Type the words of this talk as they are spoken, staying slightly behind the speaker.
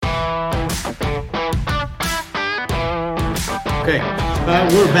Okay,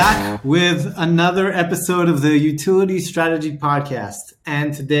 we're back with another episode of the Utility Strategy Podcast.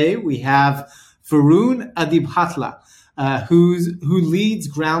 And today we have Varun Adibhatla, who leads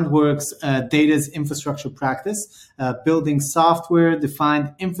Groundwork's data's infrastructure practice, building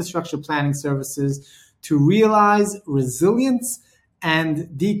software-defined infrastructure planning services to realize resilience and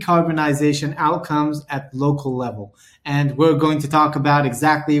decarbonization outcomes at local level. And we're going to talk about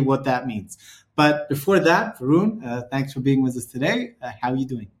exactly what that means. But before that, Varun, thanks for being with us today. How are you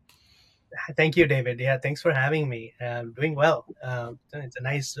doing? Thank you, David. Yeah, thanks for having me. Doing well. It's a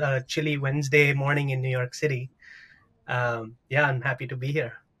nice chilly Wednesday morning in New York City. I'm happy to be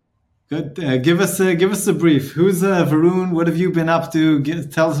here. Good. Give us a brief. Who's Varun? What have you been up to?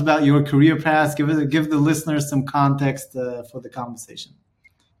 Tell us about your career path. Give the listeners some context for the conversation.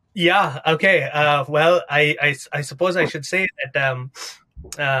 Yeah. Okay. Well, I suppose I should say that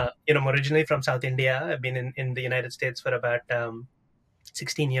I'm originally from South India. I've been in the United States for about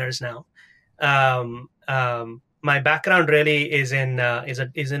 16 years now. My background really is in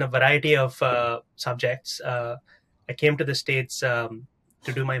a variety of subjects. I came to the States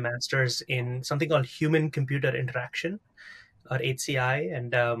to do my master's in something called human computer interaction, or HCI,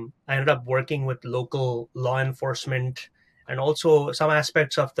 and I ended up working with local law enforcement and also some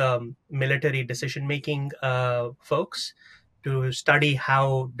aspects of the military decision making folks to study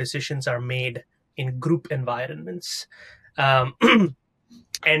how decisions are made in group environments. And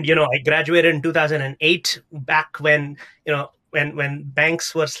I graduated in 2008, back when when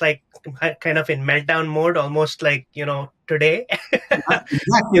banks was like kind of in meltdown mode, almost like today.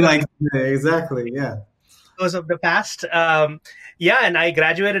 Exactly like today. Exactly, yeah. Because of the past, and I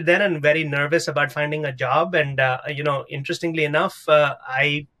graduated then and very nervous about finding a job. And interestingly enough,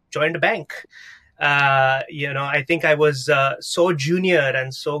 I joined a bank. I think I was so junior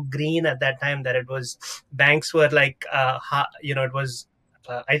and so green at that time that banks were like, it was.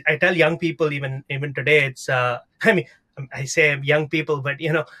 I tell young people even today, it's I say young people, but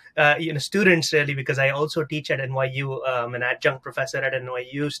students really, because I also teach at NYU. I'm an adjunct professor at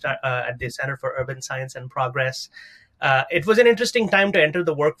NYU at the Center for Urban Science and Progress. It was an interesting time to enter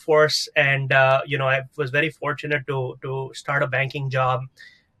the workforce, and I was very fortunate to start a banking job,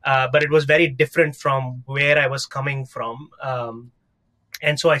 but it was very different from where I was coming from,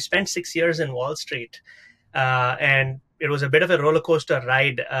 and so I spent 6 years in Wall Street, and it was a bit of a roller coaster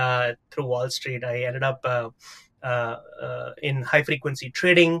ride through Wall Street. I ended up in high frequency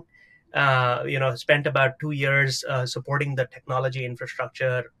trading. Spent about 2 years supporting the technology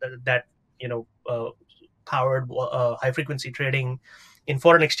infrastructure that powered high frequency trading in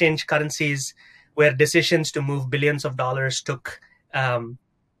foreign exchange currencies, where decisions to move billions of dollars took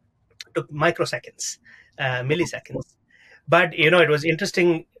microseconds, milliseconds. But it was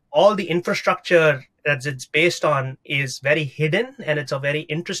interesting. All the infrastructure that it's based on is very hidden, and it's a very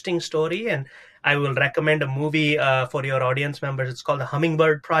interesting story. And I will recommend a movie for your audience members. It's called The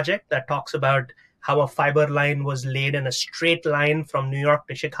Hummingbird Project, that talks about how a fiber line was laid in a straight line from New York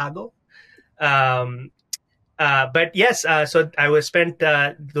to Chicago. But yes, so I spent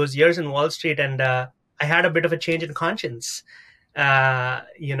those years in Wall Street, and I had a bit of a change in conscience. I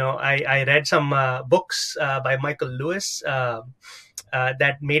read some books by Michael Lewis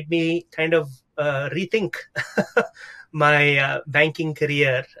that made me kind of rethink my banking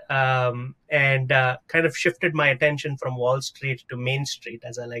career, and kind of shifted my attention from Wall Street to Main Street,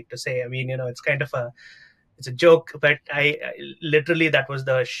 as I like to say. I mean, it's kind of it's a joke, but I literally, that was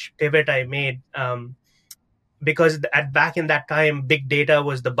the pivot I made, because back in that time, big data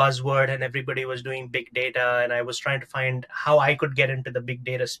was the buzzword, and everybody was doing big data, and I was trying to find how I could get into the big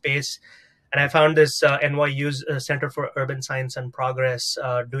data space. And I found this NYU's Center for Urban Science and Progress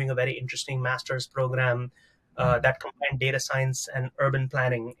doing a very interesting master's program that combined data science and urban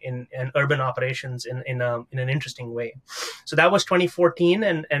planning and urban operations in an interesting way. So that was 2014,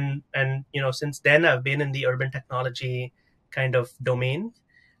 and since then I've been in the urban technology kind of domain.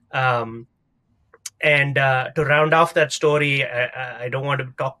 And to round off that story, I don't want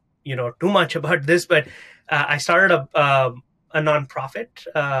to talk too much about this, but I started a nonprofit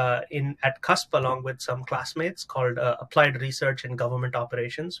at Cusp along with some classmates called Applied Research in Government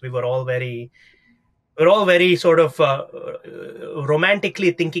Operations. We're all very sort of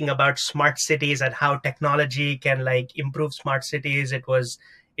romantically thinking about smart cities and how technology can like improve smart cities. It was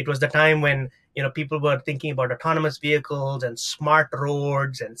the time when people were thinking about autonomous vehicles and smart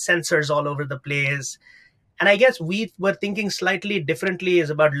roads and sensors all over the place. And I guess we were thinking slightly differently, is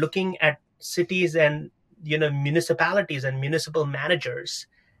about looking at cities and municipalities and municipal managers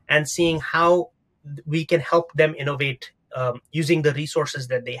and seeing how we can help them innovate using the resources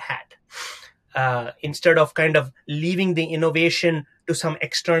that they had. instead of kind of leaving the innovation to some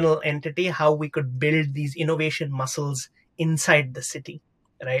external entity, how we could build these innovation muscles inside the city,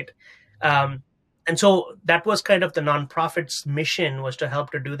 right? Um, and so that was kind of the nonprofit's mission, was to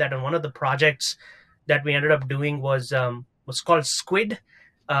help to do that. And one of the projects that we ended up doing was called Squid,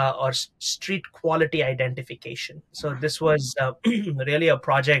 or Street Quality Identification. So this was really a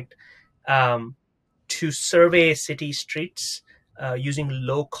project um, to survey city streets using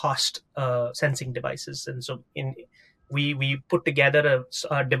low cost sensing devices. And so we put together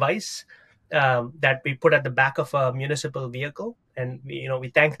a device that we put at the back of a municipal vehicle, and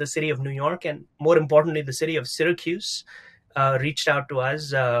we thank the city of New York, and more importantly the city of Syracuse reached out to us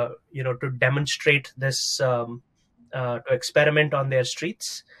to demonstrate this, to experiment on their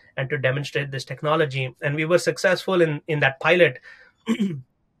streets and to demonstrate this technology. And we were successful in that pilot.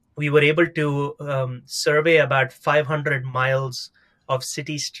 We were able to survey about 500 miles of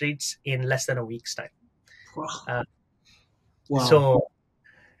city streets in less than a week's time. Wow. So,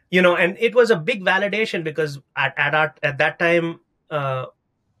 and it was a big validation, because at that time,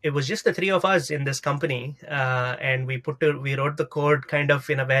 it was just the three of us in this company, and we wrote the code kind of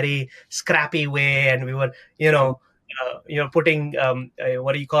in a very scrappy way, and we were, putting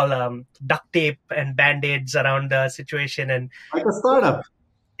what do you call, duct tape and band-aids around the situation, and like a startup.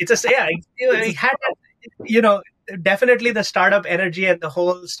 It had, definitely the startup energy and the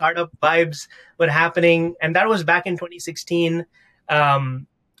whole startup vibes were happening, and that was back in 2016.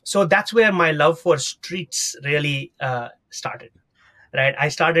 So that's where my love for streets really started. Right, I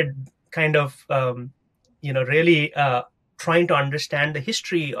started kind of, really trying to understand the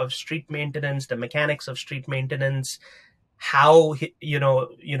history of street maintenance, the mechanics of street maintenance, how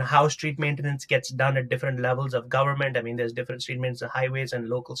how street maintenance gets done at different levels of government. I mean, there's different street maintenance, highways and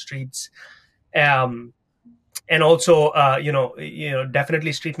local streets, and also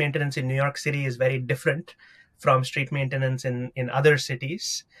definitely street maintenance in New York City is very different from street maintenance in other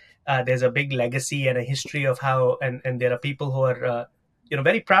cities. There's a big legacy and a history of how, and there are people who are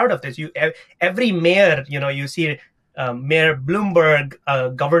very proud of this. Every mayor, you see Mayor Bloomberg,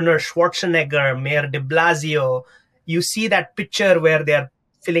 Governor Schwarzenegger, Mayor de Blasio, you see that picture where they're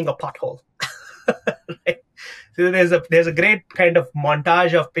filling a pothole. Right? So there's a great kind of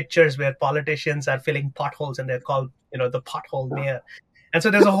montage of pictures where politicians are filling potholes, and they're called, the pothole mayor. And so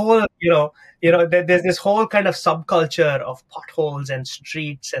there's a whole, there's this whole kind of subculture of potholes and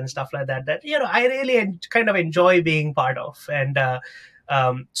streets and stuff like that, I really kind of enjoy being part of. And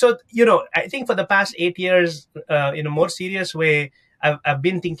so, I think for the past 8 years, in a more serious way, I've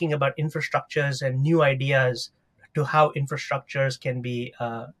been thinking about infrastructures and new ideas to how infrastructures can be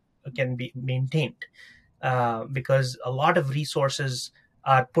maintained, because a lot of resources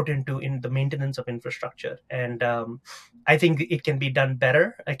are put into the maintenance of infrastructure, and I think it can be done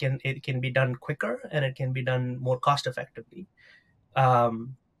better. It can be done quicker, and it can be done more cost effectively.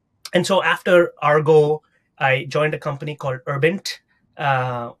 And so after Argo, I joined a company called Urbint,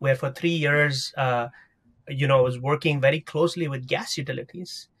 where for 3 years, I was working very closely with gas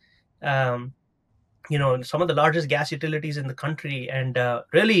utilities. Some of the largest gas utilities in the country, and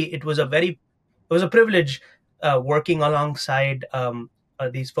really, it was a privilege working alongside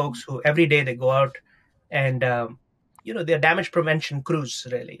these folks who every day they go out and they're damage prevention crews,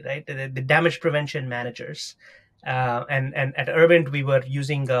 really, right? The damage prevention managers, and at Urbint we were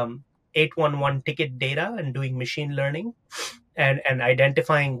using 811 ticket data and doing machine learning and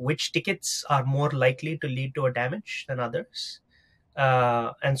identifying which tickets are more likely to lead to a damage than others.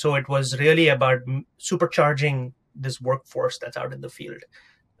 And so it was really about supercharging this workforce that's out in the field.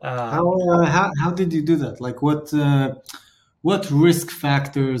 How did you do that? Like what risk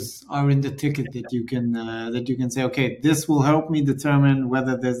factors are in the ticket that you can say, okay, this will help me determine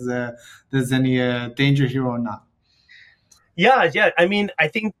whether there's any danger here or not? Yeah. I mean, I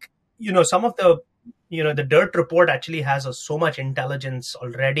think some of the the DIRT report actually has so much intelligence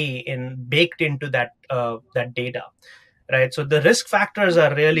already baked into that data, right? So the risk factors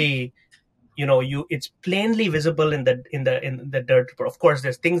are really, it's plainly visible in the DIRT report. Of course,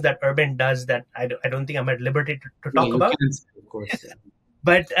 there's things that Urbint does that I don't think I'm at liberty to talk about. Of course, yeah.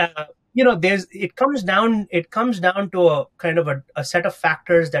 But it comes down to a kind of a set of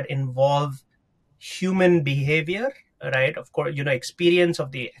factors that involve human behavior, right? Of course, experience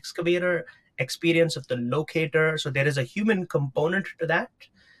of the excavator, experience of the locator. So there is a human component to that,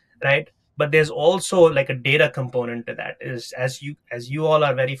 right? But there's also like a data component to that. Is as you all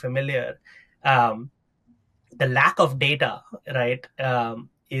are very familiar, the lack of data, right,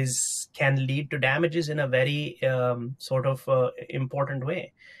 can lead to damages in a very sort of important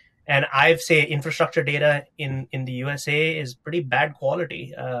way. And I've say infrastructure data in the USA is pretty bad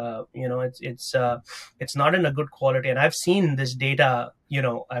quality. It's not in a good quality. And I've seen this data.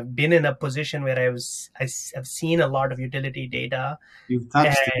 I've been in a position where I've seen a lot of utility data, You've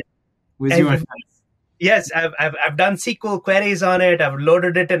touched it and with your I've hands. yes, I've done SQL queries on it. I've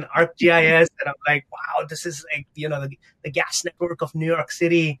loaded it in ArcGIS, and I'm like, wow, this is like the gas network of New York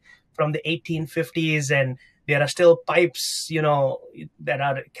City from the 1850s, and there are still pipes, that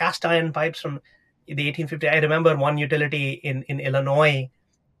are cast iron pipes from the 1850s. I remember one utility in Illinois.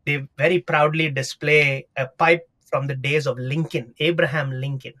 They very proudly display a pipe from the days of Lincoln, Abraham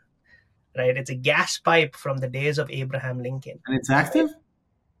Lincoln. Right, it's a gas pipe from the days of Abraham Lincoln. And it's active?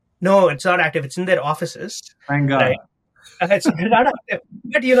 No, it's not active. It's in their offices, Thank God. right? It's not active.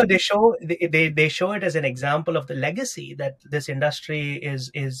 But they show it as an example of the legacy that this industry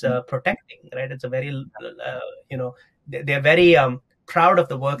is protecting, right? It's a very they're very proud of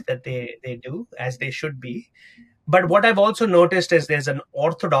the work that they do, as they should be. But what I've also noticed is there's an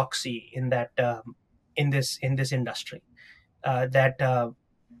orthodoxy in that in this industry that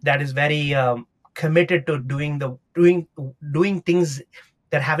is very committed to doing things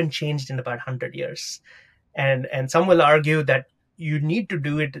that haven't changed in about 100 years. And some will argue that you need to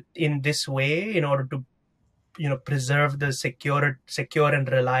do it in this way in order to preserve the secure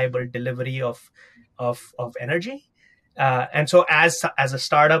and reliable delivery of energy. And so as a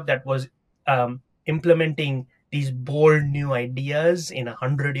startup that was implementing these bold new ideas in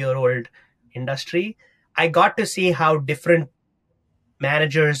 100-year-old industry, I got to see how different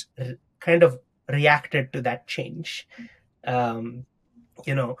managers kind of reacted to that change. Um,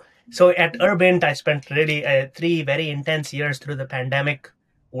 you know, so at Urbint, I spent really 3 very intense years through the pandemic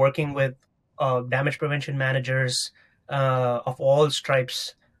working with damage prevention managers of all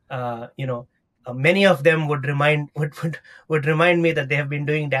stripes. Many of them would remind me that they have been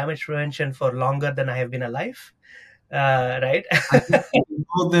doing damage prevention for longer than I have been alive. Right? I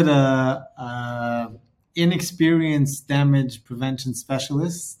know that a inexperienced damage prevention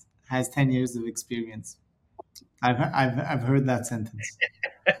specialist has 10 years of experience. I've heard that sentence.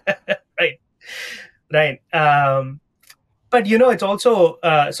 Right. Right. But it's also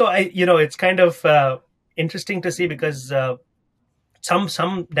it's kind of interesting to see because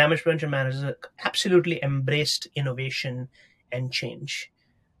some damage prevention managers absolutely embraced innovation and change,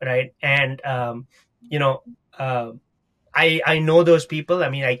 right? And I know those people. I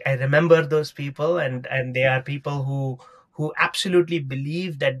mean, I remember those people, and they are people who absolutely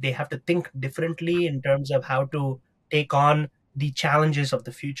believe that they have to think differently in terms of how to take on the challenges of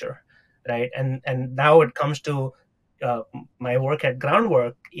the future, right? And now it comes to my work at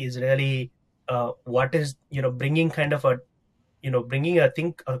Groundwork is really what is bringing kind of bringing a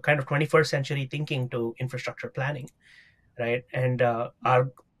kind of 21st century thinking to infrastructure planning, right? And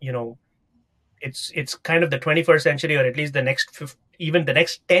our it's kind of the 21st century, or at least even the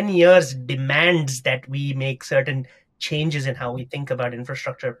next 10 years demands that we make certain changes in how we think about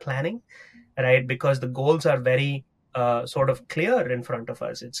infrastructure planning, right? Because the goals are very sort of clear in front of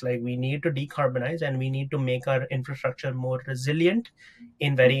us. It's like we need to decarbonize and we need to make our infrastructure more resilient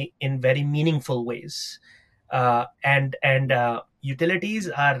in very meaningful ways. And utilities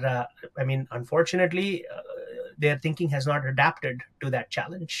are, I mean, unfortunately, their thinking has not adapted to that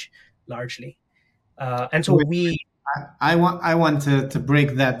challenge largely. And so Wait, we, I want to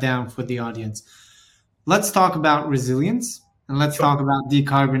break that down for the audience. Let's talk about resilience and let's sure. talk about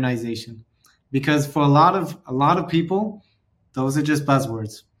decarbonization, because for a lot of people, those are just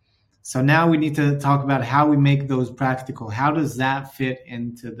buzzwords. So now we need to talk about how we make those practical. How does that fit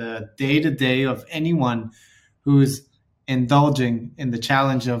into the day-to-day of anyone who's indulging in the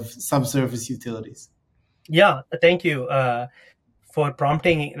challenge of subsurface utilities? Yeah, thank you for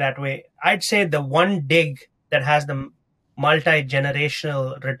prompting that way. I'd say the one dig that has the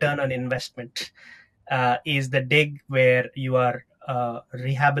multi-generational return on investment is the dig where you are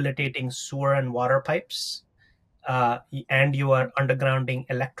rehabilitating sewer and water pipes, and you are undergrounding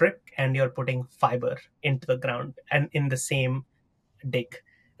electric, and you're putting fiber into the ground and in the same dig,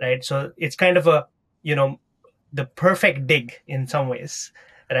 right? So it's kind of you know the perfect dig in some ways,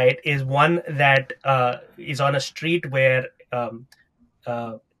 right? Is one that is on a street where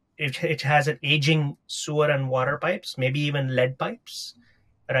uh, it has an aging sewer and water pipes, maybe even lead pipes,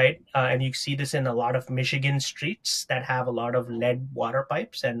 right? And you see this in a lot of Michigan streets that have a lot of lead water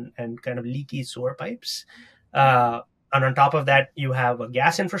pipes and kind of leaky sewer pipes. And on top of that, you have a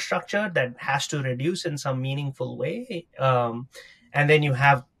gas infrastructure that has to reduce in some meaningful way. And then you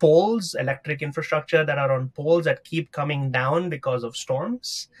have poles, electric infrastructure that are on poles that keep coming down because of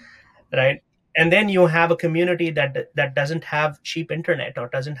storms, right? And then you have a community that doesn't have cheap internet or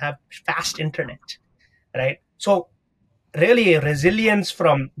doesn't have fast internet, right? So really resilience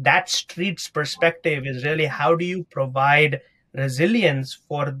from that street's perspective is really how do you provide resilience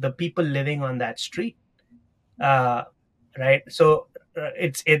for the people living on that street, uh, right? So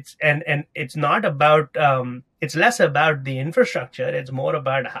and it's not about it's less about the infrastructure. It's more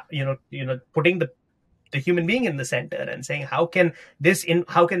about putting the human being in the center and saying how can this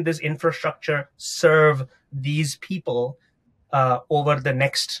infrastructure serve these people over the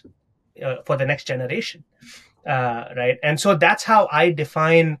next for the next generation, right? And so that's how I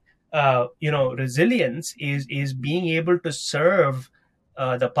define resilience is being able to serve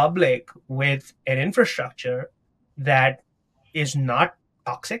the public with an infrastructure that is not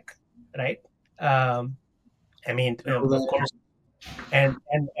toxic, right? um, I mean, of course, and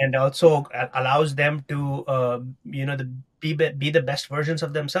also allows them to be the best versions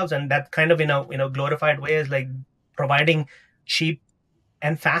of themselves, and that kind of glorified way is like providing cheap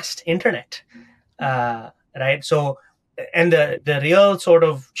and fast internet, right? So, and the real sort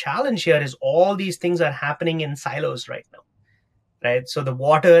of challenge here is all these things are happening in silos right now, right? So the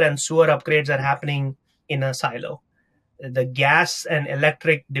water and sewer upgrades are happening in a silo. The gas and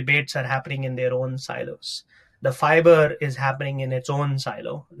electric debates are happening in their own silos. The fiber is happening in its own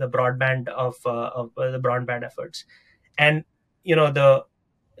silo. The broadband of the broadband efforts, and the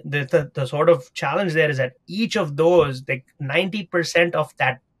sort of challenge there is that each of those, like 90% of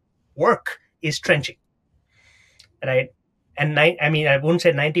that work is trenching, right? And I mean, I wouldn't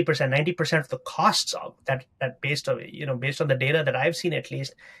say 90%. 90% of the costs of that based on the data that I've seen at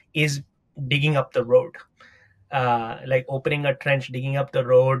least is digging up the road, like opening a trench, digging up the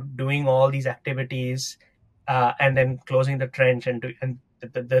road, doing all these activities, and then closing the trench. And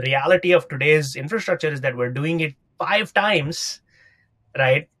the reality of today's infrastructure is that we're doing it 5 times,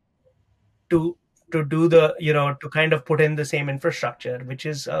 right? To do the to kind of put in the same infrastructure, which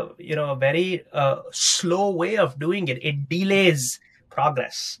is a very slow way of doing it. It delays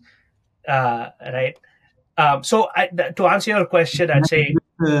progress, right? To answer your question, I'd say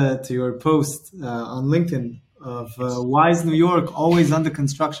To your post on LinkedIn of why is New York always under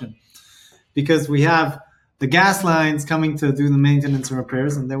construction? Because we have the gas lines coming to do the maintenance and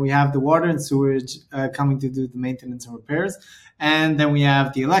repairs, and then we have the water and sewage coming to do the maintenance and repairs, and then we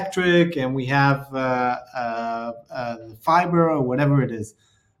have the electric, and we have fiber or whatever it is.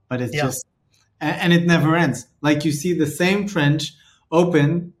 But it's just, and it never ends. Like you see the same trench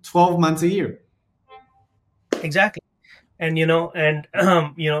open 12 months a year. Exactly. And here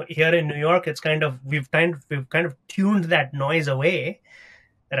in New York, it's kind of we've kind of tuned that noise away,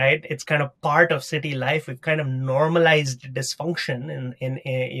 right? It's kind of part of city life. We've kind of normalized dysfunction in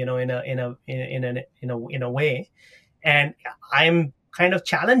a way, and I'm kind of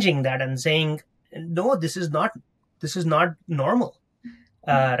challenging that and saying, no, this is not normal,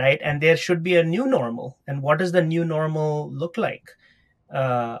 right? And there should be a new normal. And what does the new normal look like?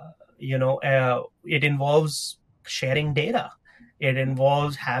 It involves sharing data. It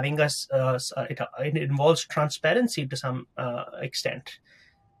involves having us. It involves transparency to some extent,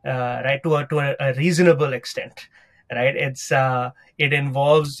 right? To a reasonable extent, right? It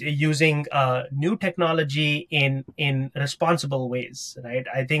involves using new technology in responsible ways, right?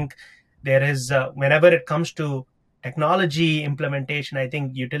 I think there is whenever it comes to technology implementation, I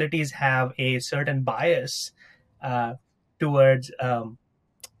think utilities have a certain bias towards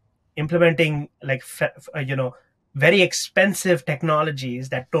implementing like very expensive technologies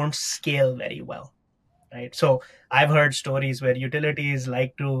that don't scale very well, right? So I've heard stories where utilities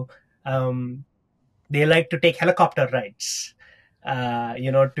they like to take helicopter rides,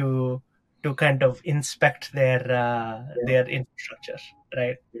 to kind of inspect their infrastructure,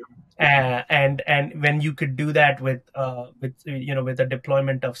 right? And when you could do that with the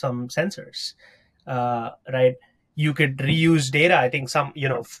deployment of some sensors, right? You could reuse data. I think some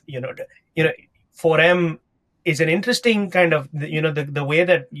 4M is an interesting kind of the way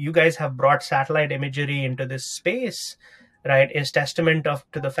that you guys have brought satellite imagery into this space, right, is testament to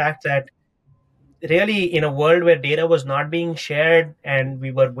the fact that really in a world where data was not being shared and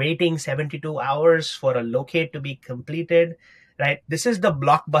we were waiting 72 hours for a locate to be completed, right? This is the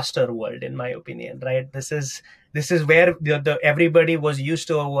blockbuster world, in my opinion, right? This is where everybody was used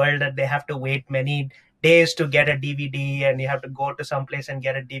to a world that they have to wait many days to get a DVD, and you have to go to some place and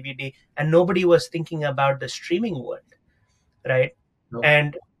get a DVD, and nobody was thinking about the streaming world, right? No.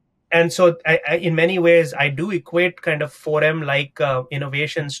 And so in many ways I do equate kind of 4M like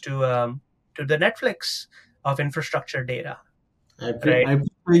innovations to the Netflix of infrastructure data. I appreciate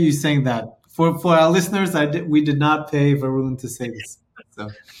you saying that. For our listeners, we did not pay Varun to say this. So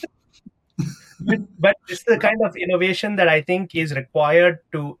But it's the kind of innovation that I think is required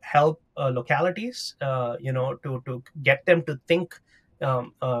to help localities, to get them to think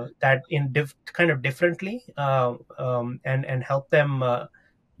that in kind of differently, and help them,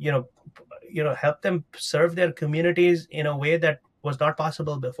 you know, help them serve their communities in a way that was not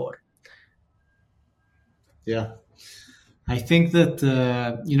possible before. Yeah. I think that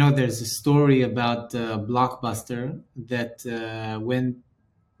there's a story about Blockbuster that when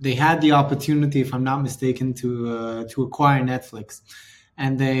they had the opportunity, if I'm not mistaken, to acquire Netflix,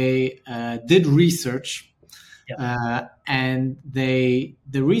 and they did research, Yeah. and the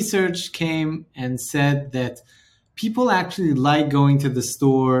research came and said that people actually like going to the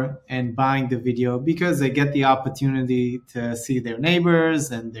store and buying the video because they get the opportunity to see their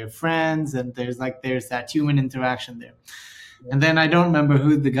neighbors and their friends, and there's that human interaction there. And then I don't remember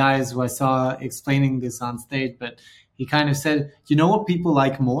who the guys who I saw explaining this on stage, but he kind of said, you know what people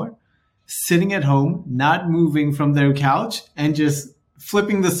like more? Sitting at home, not moving from their couch, and just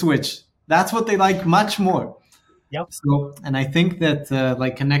flipping the switch. That's what they like much more. Yep. So, and I think that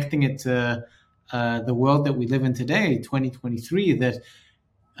like connecting it to the world that we live in today, 2023, that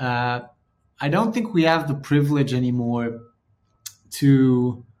I don't think we have the privilege anymore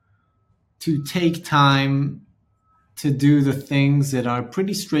to take time to do the things that are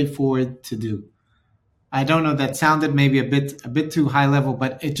pretty straightforward to do. I don't know, that sounded maybe a bit too high level,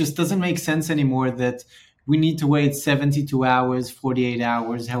 but it just doesn't make sense anymore that we need to wait 72 hours, 48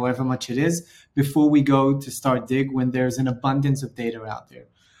 hours, however much it is, before we go to start dig when there's an abundance of data out there.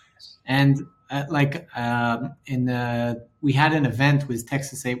 And we had an event with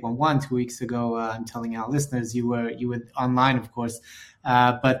Texas 811 2 weeks ago. I'm telling our listeners, you were online, of course,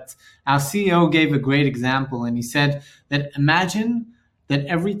 but our CEO gave a great example, and he said that imagine that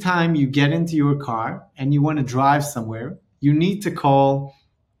every time you get into your car and you want to drive somewhere, you need to call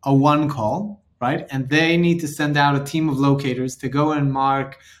a one call, right? And they need to send out a team of locators to go and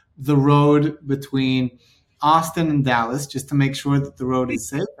mark the road between Austin and Dallas just to make sure that the road is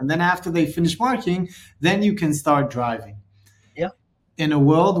safe. And then after they finish marking, then you can start driving. Yeah. In a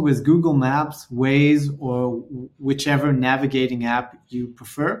world with Google Maps, Waze, or whichever navigating app you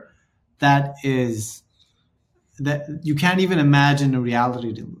prefer, that you can't even imagine a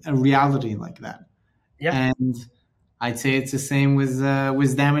reality like that. Yeah. And I'd say it's the same with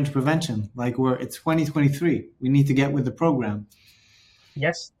damage prevention. Like it's 2023. We need to get with the program.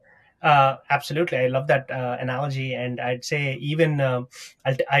 Yes. Absolutely, I love that analogy, and I'd say even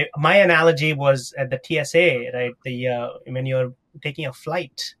my analogy was at the TSA, right? When you're taking a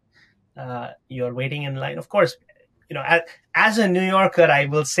flight, you're waiting in line. Of course, as a New Yorker, I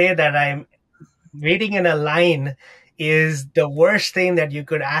will say that I'm waiting in a line is the worst thing that you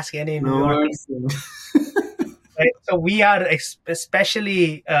could ask any New Yorker. Right? So we are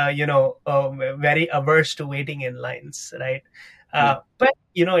especially, very averse to waiting in lines, right? But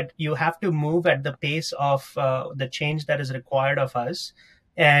you have to move at the pace of the change that is required of us,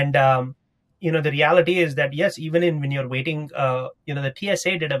 and the reality is that yes, even when you're waiting, the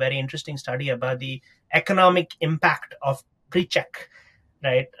TSA did a very interesting study about the economic impact of pre-check,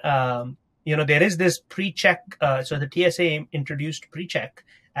 right? There is this pre-check. So the TSA introduced pre-check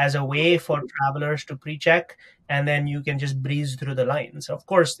as a way for travelers to pre-check, and then you can just breeze through the lines. Of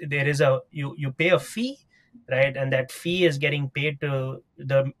course, there is you pay a fee, right? And that fee is getting paid to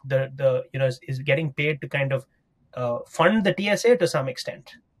is getting paid to kind of fund the TSA to some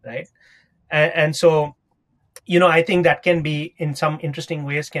extent, right? And so, I think that can be, in some interesting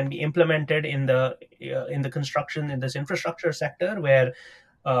ways, can be implemented in the construction, in this infrastructure sector, where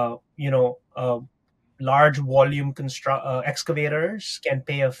large volume excavators can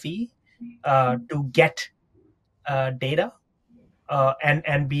pay a fee to get data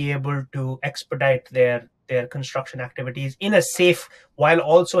and be able to expedite their construction activities in a safe, while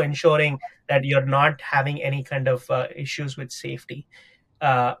also ensuring that you're not having any kind of issues with safety.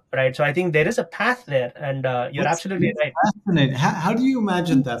 Right. So I think there is a path there, and you're absolutely right. Fascinating. How do you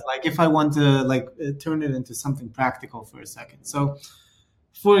imagine that? Like, if I want to turn it into something practical for a second. So,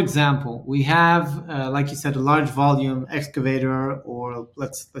 for example, we have, like you said, a large volume excavator, or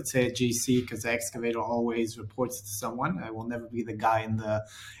let's say a GC, because the excavator always reports to someone. I will never be the guy in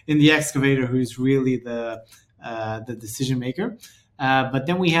the excavator who's really the decision maker. But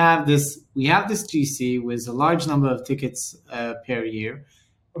then we have this GC with a large number of tickets per year,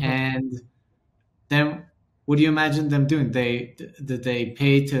 and then what do you imagine them doing? Do they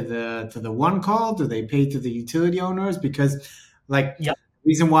pay to the one call? Do they pay to the utility owners? Because the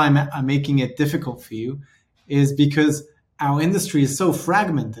reason why I'm making it difficult for you is because our industry is so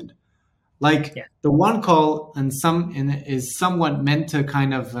fragmented. The one call is somewhat meant to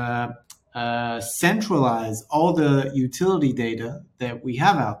kind of centralize all the utility data that we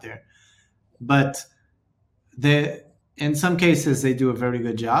have out there. But in some cases they do a very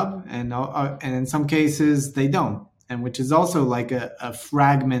good job, and in some cases they don't, and which is also like a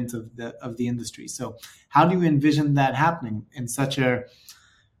fragment of the industry. So how do you envision that happening in such a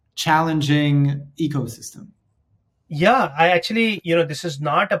challenging ecosystem? Yeah, I actually, this is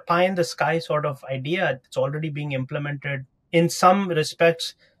not a pie in the sky sort of idea. It's already being implemented in some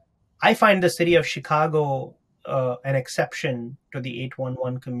respects. I find the city of Chicago an exception to the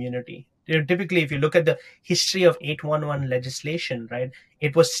 811 community. Typically, if you look at the history of 811 legislation, right,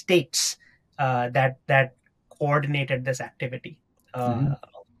 it was states that coordinated this activity, Mm-hmm.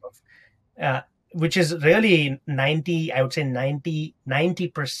 uh, which is really 90, I would say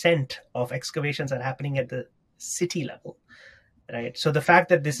 90% of excavations are happening at the city level, right? So the fact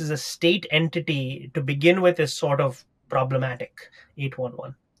that this is a state entity to begin with is sort of problematic,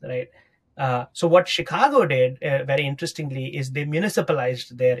 811, right? So what Chicago did, very interestingly, is they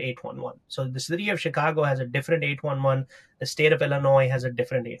municipalized their 811. So the city of Chicago has a different 811. The state of Illinois has a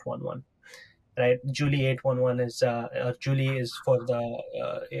different 811, right? Julie 811 is Julie is for the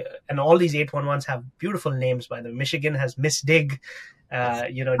and all these 811s have beautiful names. By the way, Michigan has Miss Dig. Uh,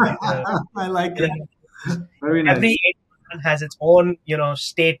 you know, uh, I like it. Very every nice. 811 has its own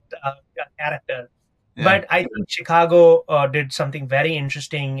state character. Yeah. But I think Chicago did something very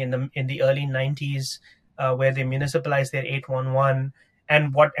interesting in the early 90s, where they municipalized their 811.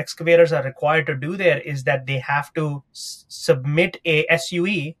 And what excavators are required to do there is that they have to submit a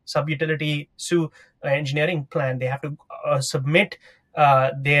SUE, sub-utility engineering plan. They have to submit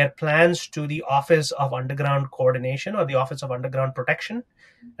their plans to the Office of Underground Coordination or the Office of Underground Protection,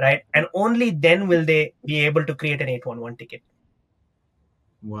 right? And only then will they be able to create an 811 ticket.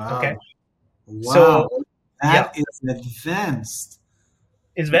 Wow. Okay. Wow. So that is advanced.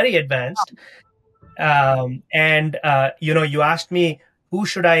 It's very advanced. And you asked me who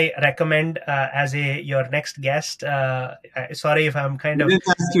should I recommend as your next guest. Sorry if I'm kind I of. didn't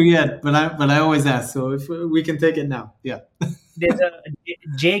ask you yet, but I always ask. So if we can take it now, yeah. There's a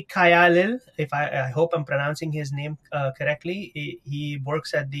Jay Kayalil. If I hope I'm pronouncing his name correctly. He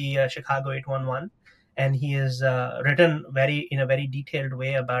works at the Chicago 811, and he has written in a very detailed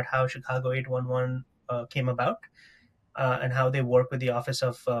way about how Chicago 811 came about. And how they work with the Office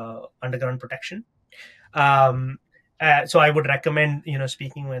of Underground Protection. So I would recommend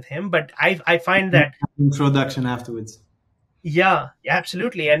speaking with him. But I find that Introduction afterwards. Yeah,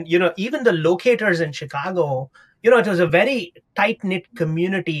 absolutely. And even the locators in Chicago, it was a very tight knit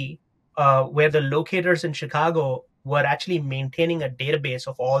community where the locators in Chicago were actually maintaining a database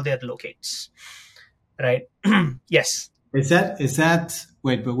of all their locates, right? Yes. Is that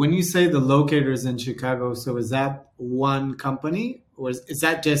wait? But when you say the locators in Chicago, so is that one company, or is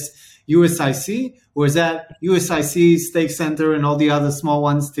that just USIC, or is that USIC, Stake Center, and all the other small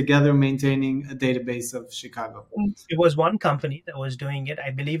ones together maintaining a database of Chicago? It was one company that was doing it.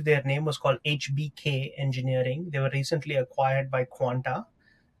 I believe their name was called HBK Engineering. They were recently acquired by Quanta.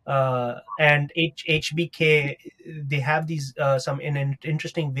 And HBK, they have these in an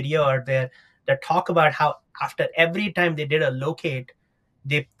interesting video out there that talk about how after every time they did a locate,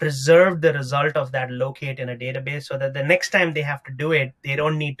 they preserved the result of that locate in a database so that the next time they have to do it, they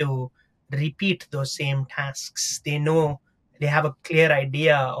don't need to repeat those same tasks. They know, they have a clear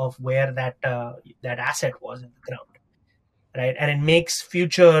idea of where that asset was in the ground, right? And it makes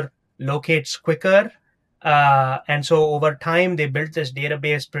future locates quicker. And so over time, they built this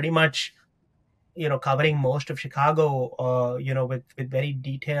database pretty much, covering most of Chicago, with very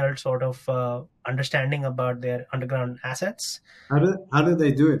detailed sort of understanding about their underground assets. How did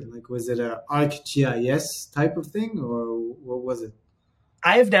they do it? Like, was it a ArcGIS type of thing, or what was it?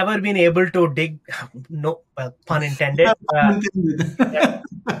 I've never been able to dig, no, well, pun intended.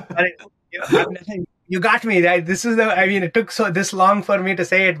 You got me. This is it took this long for me to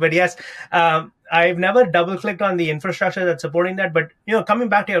say it, but yes, I've never double clicked on the infrastructure that's supporting that. But, coming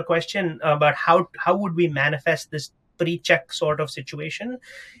back to your question about how would we manifest this pre-check sort of situation,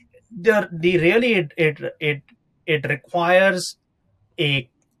 it requires a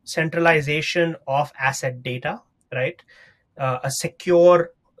centralization of asset data, right? A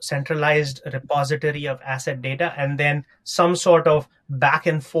secure centralized repository of asset data, and then some sort of back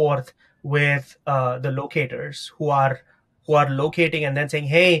and forth with the locators who are locating and then saying,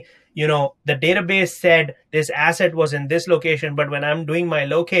 hey, the database said this asset was in this location, but when I'm doing my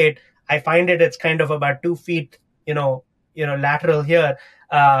locate, I find it's kind of about 2 feet, lateral here.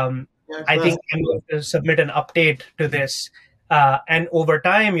 I think I'm going to submit an update to this. And over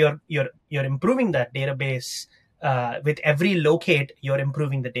time, you're improving that database. With every locate, you're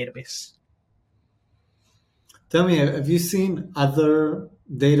improving the database. Tell me, have you seen other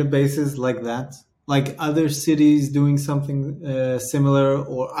databases like that? Like other cities doing something similar,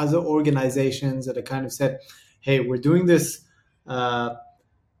 or other organizations that have kind of said, hey, we're doing this uh,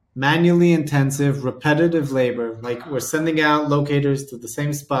 manually intensive, repetitive labor. Like we're sending out locators to the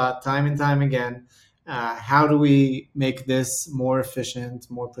same spot time and time again. How do we make this more efficient,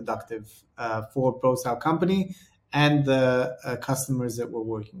 more productive for both our company and the customers that we're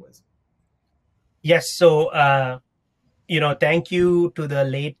working with? Yes. So, thank you to the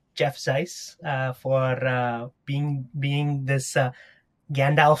late Jeff Zeiss for being this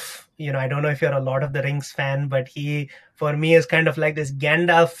Gandalf. I don't know if you're a Lord of the Rings fan, but he, for me, is kind of like this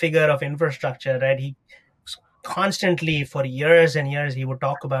Gandalf figure of infrastructure, right? He constantly, for years and years, he would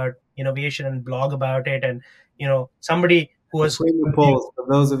talk about innovation and blog about it. And, somebody who was, Between the Poles. For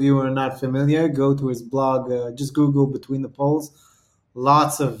those of you who are not familiar, go to his blog. Just Google Between the Poles.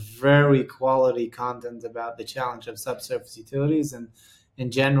 Lots of very quality content about the challenge of subsurface utilities and,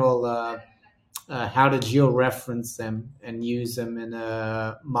 in general, how to georeference them and use them in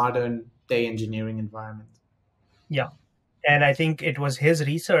a modern day engineering environment. yeah. And I think it was his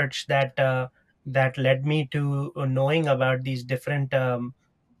research that led me to knowing about these different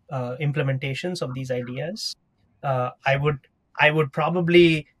implementations of these ideas. I would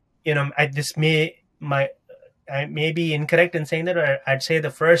probably, this I may be incorrect in saying that, or I'd say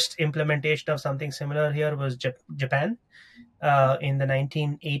the first implementation of something similar here was Japan in the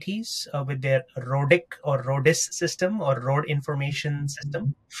 1980s with their RODIC or RODIS system, or Road Information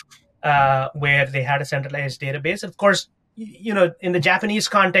System, where they had a centralized database. Of course, in the Japanese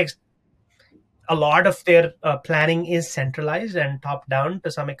context, a lot of their planning is centralized and top down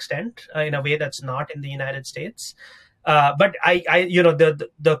to some extent, in a way that's not in the United States. But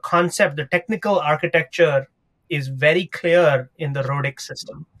the concept, the technical architecture is very clear in the Rodic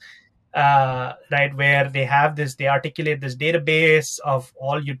system, right? Where they articulate this database of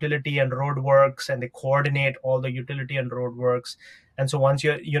all utility and road works, and they coordinate all the utility and road works. And so once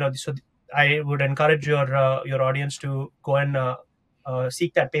so I would encourage your audience to go and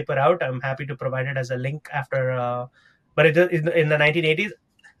seek that paper out. I'm happy to provide it as a link after. But it is in the 1980s,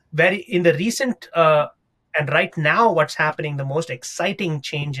 very in the recent and right now, what's happening, the most exciting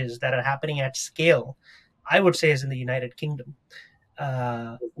changes that are happening at scale, I would say, is in the United Kingdom,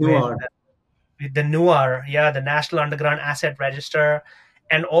 You with are. the NUAR, yeah, the National Underground Asset Register,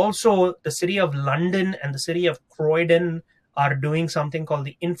 and also the City of London and the City of Croydon are doing something called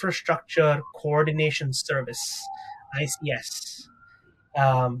the Infrastructure Coordination Service, ICS.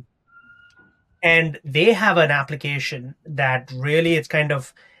 Um, and they have an application that really, it's kind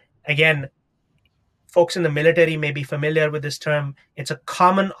of, again, folks in the military may be familiar with this term. It's a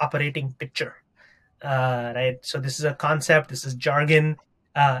common operating picture, right? So this is a concept. This is jargon.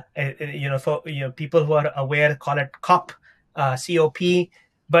 For people who are aware, call it COP, COP.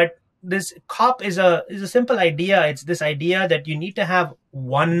 But this COP is a simple idea. It's this idea that you need to have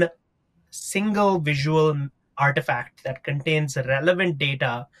one single visual artifact that contains relevant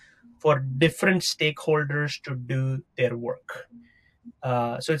data for different stakeholders to do their work.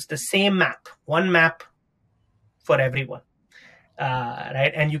 So it's the same map, one map for everyone,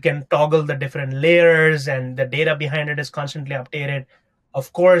 right? And you can toggle the different layers, and the data behind it is constantly updated.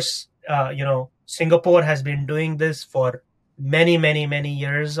 Of course, Singapore has been doing this for many, many, many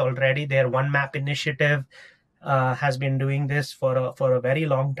years already. Their One Map initiative has been doing this for a very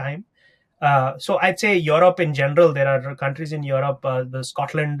long time. So I'd say Europe in general, there are countries in Europe, the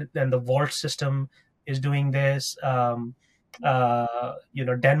Scotland and the Vault system is doing this.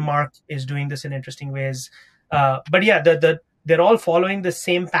 Denmark is doing this in interesting ways. But yeah, they're all following the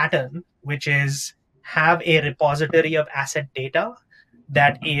same pattern, which is have a repository of asset data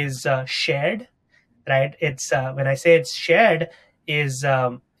that is shared, right? It's when I say it's shared, is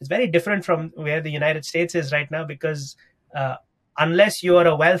it's very different from where the United States is right now, because uh, unless you are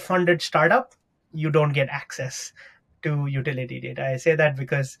a well-funded startup, you don't get access to utility data. I say that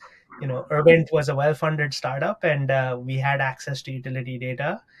because Urbint was a well-funded startup, and we had access to utility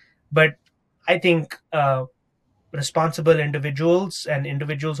data. But I think responsible individuals and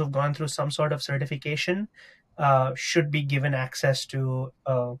individuals who've gone through some sort of certification should be given access to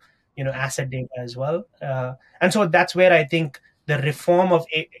asset data as well. And so that's where I think the reform of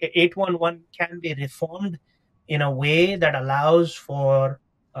 811 can be reformed in a way that allows for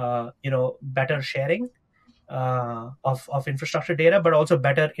better sharing of infrastructure data, but also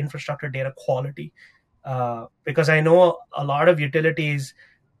better infrastructure data quality. Because I know a lot of utilities,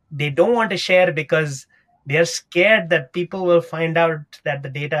 they don't want to share because they're scared that people will find out that the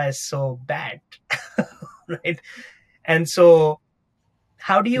data is so bad, right? And so,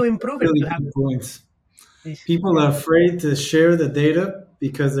 how do you improve it? Really You have good points. People are afraid to share the data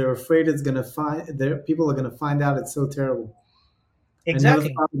because they're afraid it's going to people are going to find out it's so terrible. I never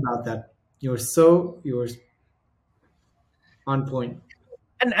Exactly. thought about that. You're on point.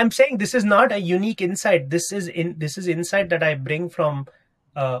 And I'm saying this is not a unique insight. This is insight that I bring from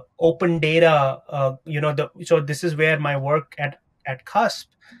open data. So this is where my work at Cusp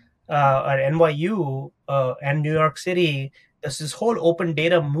at NYU and New York City. There's this whole open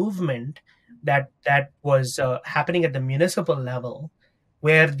data movement that was happening at the municipal level,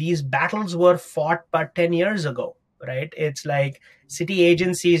 where these battles were fought but 10 years ago. Right? It's like city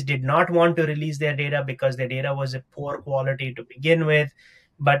agencies did not want to release their data because their data was of poor quality to begin with,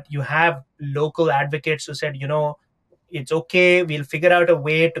 but you have local advocates who said, it's okay, we'll figure out a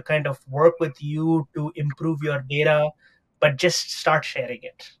way to kind of work with you to improve your data, but just start sharing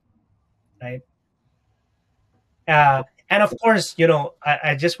it, right? And of course,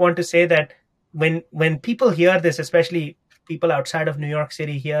 I just want to say that when people hear this, especially people outside of New York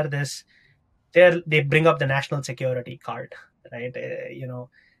City hear this, they bring up the national security card, right?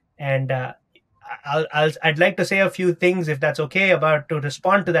 And I'd like to say a few things, if that's okay, about to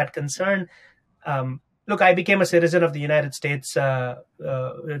respond to that concern. Look, I became a citizen of the United States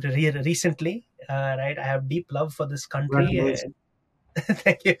recently, right? I have deep love for this country. Congratulations.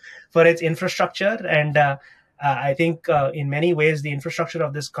 Thank you for its infrastructure, and I think in many ways the infrastructure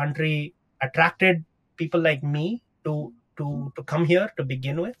of this country attracted people like me to come here to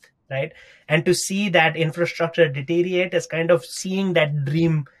begin with, right? And to see that infrastructure deteriorate is kind of seeing that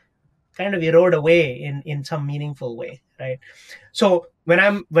dream kind of erode away in some meaningful way, right? So when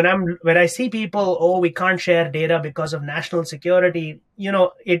I see people, oh, we can't share data because of national security,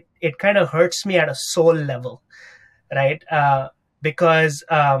 it kind of hurts me at a soul level, right? Because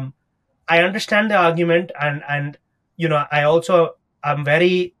I understand the argument, and I also I'm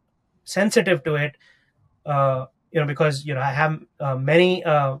very sensitive to it, because I have many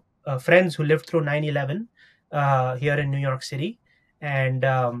friends who lived through 9/11 here in New York City, and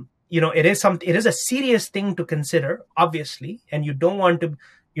it is a serious thing to consider, obviously, and you don't want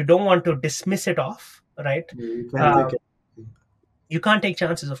to dismiss it off, right? You can't Uh, take it. you can't take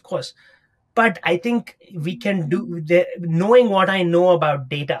chances, of course, but I think we can do knowing what I know about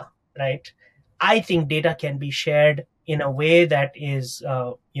data, right? I think data can be shared in a way that is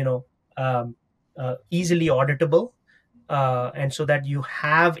um, easily auditable, and so that you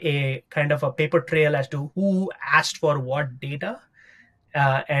have a kind of a paper trail as to who asked for what data,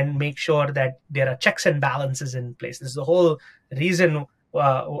 and make sure that there are checks and balances in place. This is the whole reason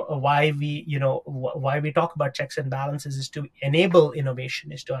why why we talk about checks and balances, is to enable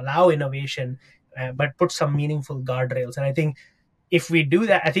innovation, is to allow innovation, but put some meaningful guardrails. And I think if we do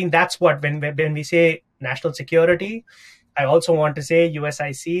that, I think that's what when we say national security, I also want to say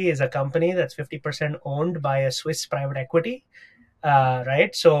USIC is a company that's 50% owned by a Swiss private equity,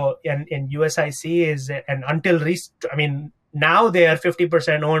 right? So, and USIC is, and I mean, now they are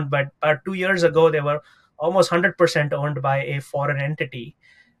 50% owned, but about 2 years ago they were almost 100% owned by a foreign entity,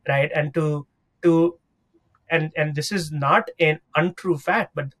 right? To and this is not an untrue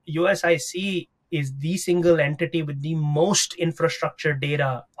fact, but USIC is the single entity with the most infrastructure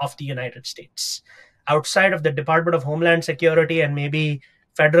data of the United States, outside of the Department of Homeland Security and maybe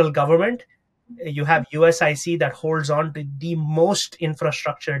federal government. You have USIC that holds on to the most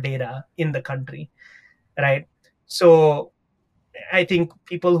infrastructure data in the country, right? So I think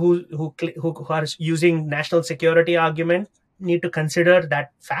people who are using national security argument need to consider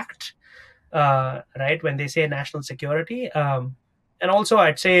that fact, right, when they say national security. And also,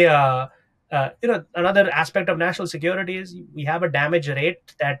 I'd say, another aspect of national security is we have a damage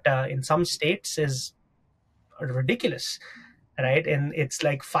rate that in some states is ridiculous, right? And it's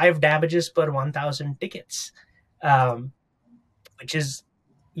like 5 damages per 1,000 tickets, um, which is,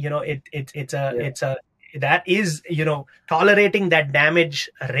 Yeah. it's a that is, tolerating that damage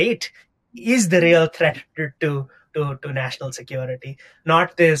rate is the real threat to national security,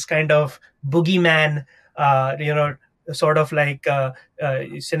 not this kind of boogeyman, sort of like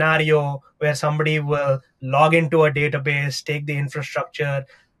scenario where somebody will log into a database, take the infrastructure,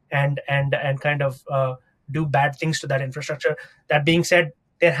 and kind of do bad things to that infrastructure. That being said,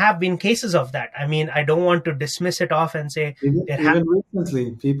 there have been cases of that. I mean, I don't want to dismiss it off and say there have. Even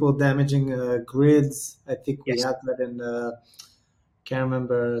recently, people damaging grids. I think we Yes. had that in can't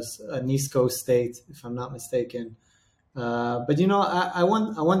remember an East Coast state, if I'm not mistaken. But I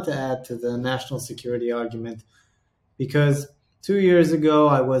want to add to the national security argument because 2 years ago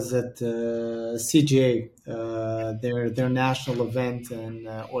I was at CGA, their national event in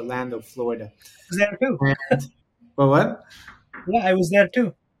Orlando, Florida. Was there too. And, but what? Yeah, I was there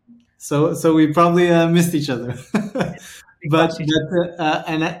too. So we probably missed each other. We crossed each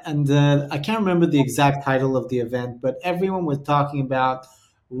I can't remember the exact title of the event, but everyone was talking about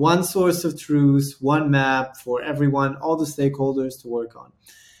one source of truth, one map for everyone, all the stakeholders to work on.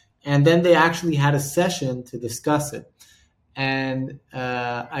 And then they actually had a session to discuss it. And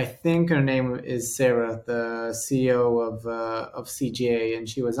I think her name is Sarah, the CEO of CGA, and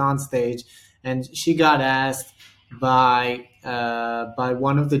she was on stage, and she got asked by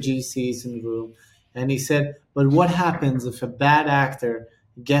one of the GCs in the room, and he said, "But what happens if a bad actor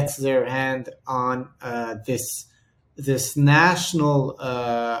gets their hand on this national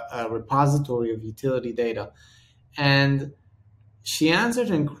repository of utility data?" And she answered,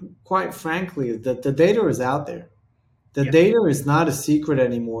 and quite frankly, that the data is out there. The Yep. data is not a secret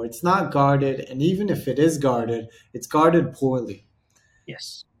anymore. It's not guarded. And even if it is guarded, it's guarded poorly.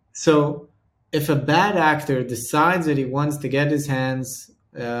 Yes. So if a bad actor decides that he wants to get his hands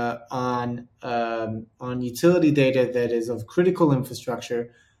on utility data that is of critical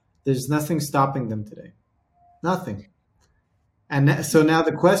infrastructure, there's nothing stopping them today. Nothing. And so now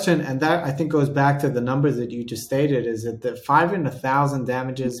the question, and that I think goes back to the numbers that you just stated, is that the 5 in 1,000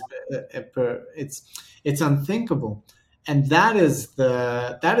 damages per, it's unthinkable, and that is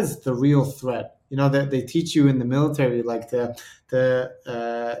the real threat. You know that they teach you in the military, like to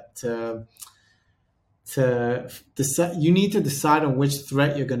decide, you need to decide on which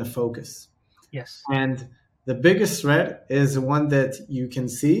threat you're going to focus. Yes. And the biggest threat is the one that you can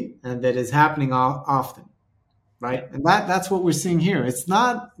see and that is happening often. Right. And that's what we're seeing here. It's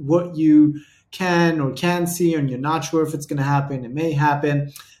not what you can or can't see, and you're not sure if it's going to happen. It may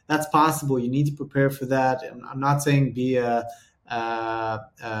happen. That's possible. You need to prepare for that. And I'm not saying be like,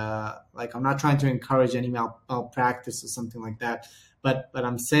 I'm not trying to encourage any malpractice or something like that. But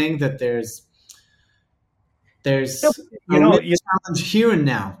I'm saying that there's a real challenge here and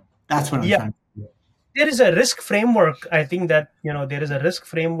now. That's what I'm trying to do. There is a risk framework. I think that, there is a risk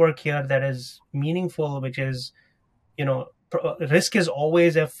framework here that is meaningful, which is, risk is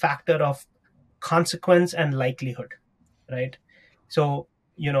always a factor of consequence and likelihood, right? So,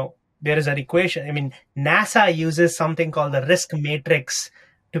 there is an equation. I mean, NASA uses something called the risk matrix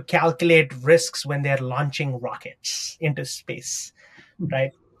to calculate risks when they're launching rockets into space,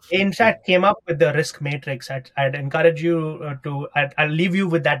 right? They, in fact, came up with the risk matrix. I'd encourage you I'll leave you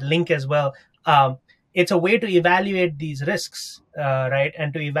with that link as well. It's a way to evaluate these risks, right?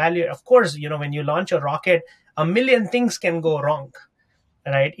 And to evaluate, of course, when you launch a rocket, a million things can go wrong,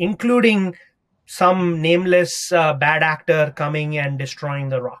 right? Including some nameless bad actor coming and destroying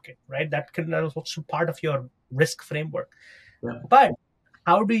the rocket, right? That can also part of your risk framework. Yeah. But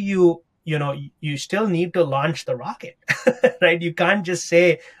how do you still need to launch the rocket, right? You can't just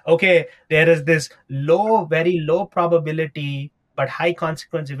say, okay, there is this very low probability but high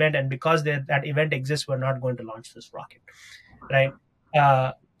consequence event, and because that event exists, we're not going to launch this rocket, right?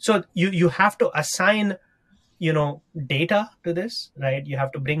 So you have to assign data to this, right? You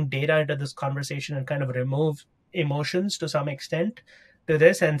have to bring data into this conversation and kind of remove emotions to some extent to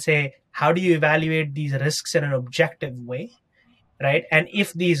this, and say, how do you evaluate these risks in an objective way, right? And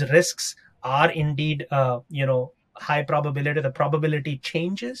if these risks are indeed high probability, the probability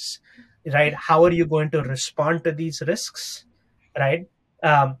changes, right? How are you going to respond to these risks, right?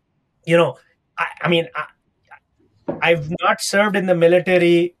 I mean, I've not served in the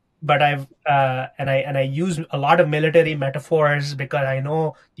military, but I've and I use a lot of military metaphors because I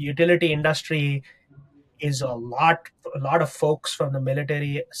know the utility industry is a lot of folks from the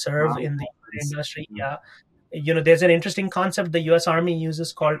military serve in the industry. Yeah, there's an interesting concept the U.S. Army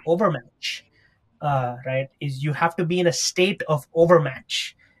uses called overmatch. Right, is you have to be in a state of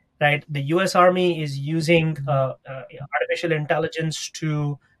overmatch. Right, the U.S. Army is using artificial intelligence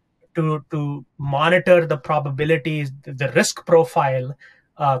to monitor the probabilities, the risk profile,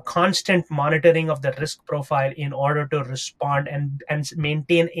 constant monitoring of the risk profile in order to respond and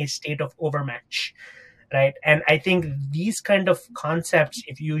maintain a state of overmatch, right? And I think these kind of concepts,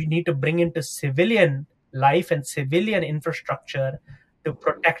 if you need to bring into civilian life and civilian infrastructure to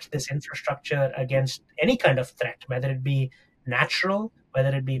protect this infrastructure against any kind of threat, whether it be natural,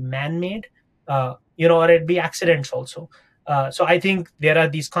 whether it be man-made, or it be accidents also. So I think there are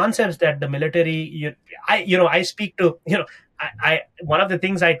these concepts that the military, I speak to, I one of the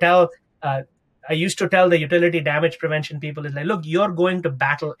things I used to tell the utility damage prevention people is like, look, you're going to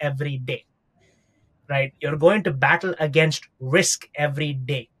battle every day, right? You're going to battle against risk every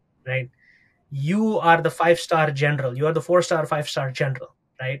day, right? You are the 5-star general. You are the 4-star, 5-star general,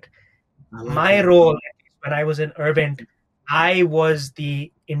 right? My role when I was in Urbint, I was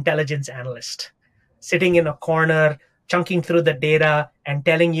the intelligence analyst sitting in a corner, chunking through the data and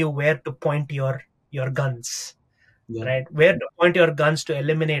telling you where to point your guns, Yeah. right? Where to point your guns to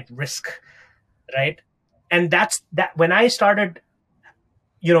eliminate risk, right? And that's that. When I started,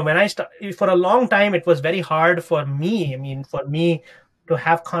 for a long time, it was very hard for me. I mean, for me to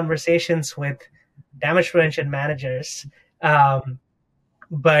have conversations with damage prevention managers.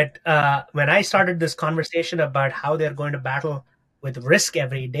 But when I started this conversation about how they're going to battle with risk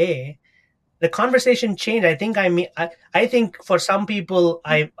every day, the conversation changed. I think for some people,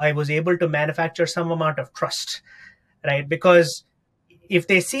 I was able to manufacture some amount of trust, right? Because if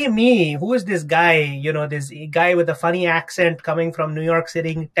they see me, who is this guy? This guy with a funny accent coming from New York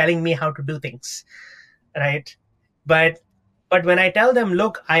City, telling me how to do things, right? But when I tell them,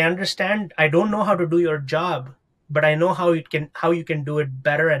 look, I understand, I don't know how to do your job, but I know how you can do it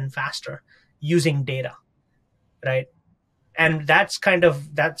better and faster using data, right? And that's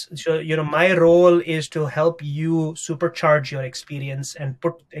so, my role is to help you supercharge your experience and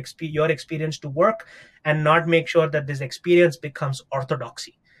put your experience to work, and not make sure that this experience becomes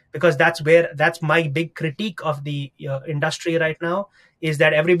orthodoxy, because that's my big critique of the industry right now, is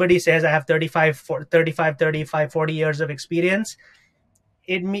that everybody says I have 35 years of experience.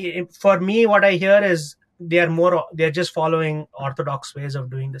 For me, what I hear is they're just following orthodox ways of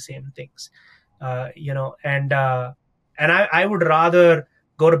doing the same things, and I would rather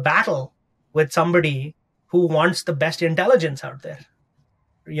go to battle with somebody who wants the best intelligence out there.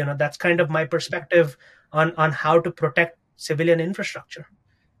 That's kind of my perspective on how to protect civilian infrastructure.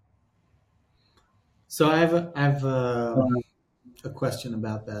 So I have a question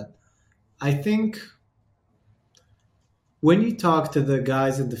about that. I think when you talk to the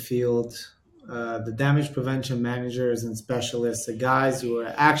guys in the field, the damage prevention managers and specialists, the guys who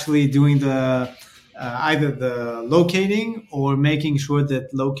are actually doing the either the locating or making sure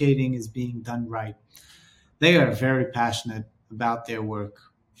that locating is being done right, they are very passionate about their work.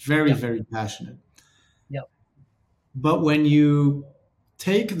 Very, Yeah. very passionate. Yeah. But when you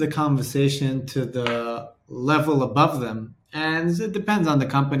take the conversation to the level above them, and it depends on the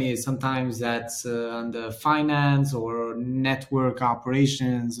company, sometimes that's on the finance or network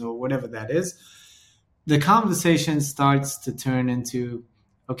operations or whatever that is, the conversation starts to turn into,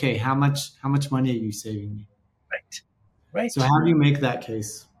 okay, how much money are you saving me? Right. So how do you make that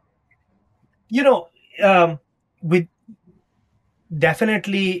case? With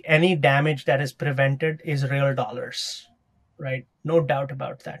definitely any damage that is prevented is real dollars, right? No doubt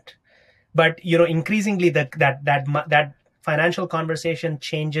about that. But increasingly that financial conversation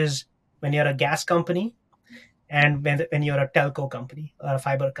changes when you're a gas company, and when you're a telco company or a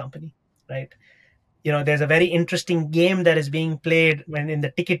fiber company, right? There's a very interesting game that is being played when in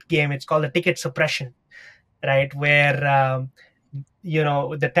the ticket game. It's called the ticket suppression, right? Where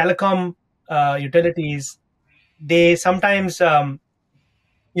the telecom utilities, they sometimes they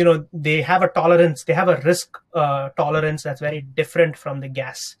have a risk tolerance that's very different from the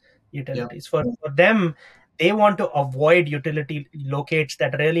gas Yeah, utilities. For them, they want to avoid utility locates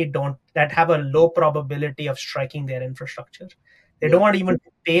that have a low probability of striking their infrastructure. They don't yeah, want even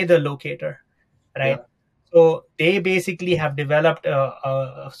to pay the locator, yeah, right? So they basically have developed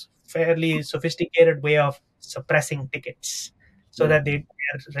a fairly sophisticated way of suppressing tickets, so yeah. that they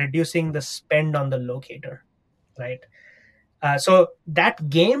are reducing the spend on the locator, right? So that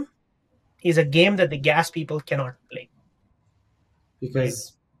game is a game that the gas people cannot play, right?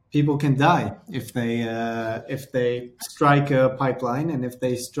 Because people can die if they strike a pipeline and if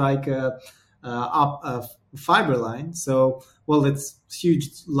they strike a fiber line. So, well, it's huge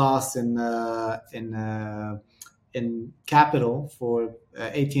loss in capital for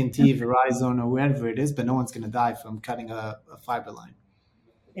AT&T, Verizon, or whoever it is, but no one's going to die from cutting a fiber line.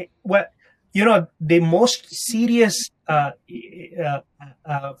 Well, the most serious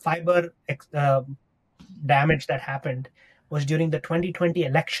fiber damage that happened was during the 2020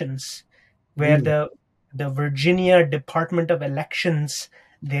 elections, where Really? the Virginia Department of Elections,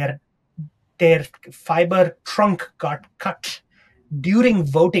 their fiber trunk got cut during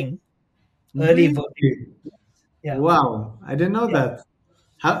voting, early voting. Really? Yeah, Wow, I didn't know yeah. that.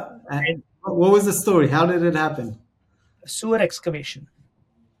 How? And What was the story? How did it happen? sewer excavation.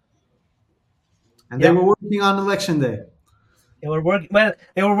 And they Yeah. were working on election day. They were working. Well,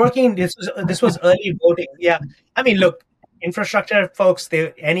 they were working. This was early voting. Yeah, I mean, look, infrastructure folks.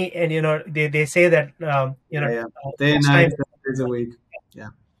 They say that Yeah, yeah. Day and next night, time, 7 days a week. Yeah,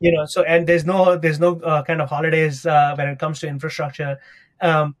 So, and there's no kind of holidays when it comes to infrastructure.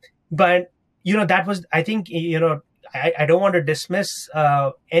 But that was, I think, I don't want to dismiss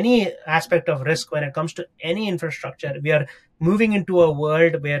any aspect of risk when it comes to any infrastructure. We are moving into a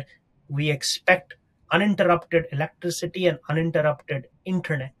world where we expect uninterrupted electricity and uninterrupted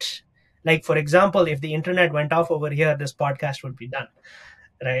internet. Like, for example, if the internet went off over here, this podcast would be done,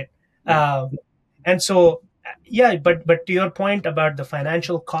 right? Yeah. And so, yeah, but to your point about the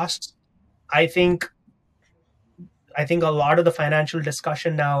financial costs, I think a lot of the financial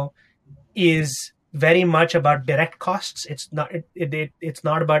discussion now is very much about direct costs. It's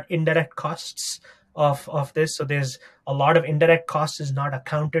not about indirect costs of this. So there's a lot of indirect costs is not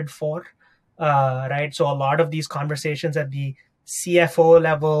accounted for, right? So a lot of these conversations at the CFO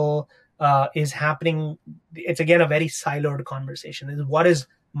level is happening. It's again a very siloed conversation. Is what is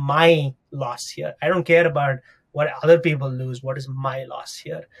my loss here? I don't care about what other people lose. What is my loss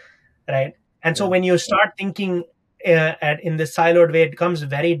here, right? And so Yeah. when you start thinking in this siloed way, it becomes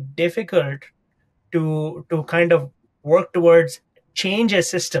very difficult to kind of work towards change a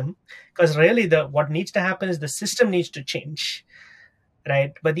system, because really the what needs to happen is the system needs to change,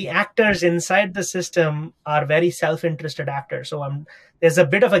 right? But the actors inside the system are very self-interested actors. So there's a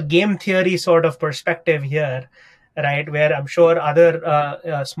bit of a game theory sort of perspective here, right, where I'm sure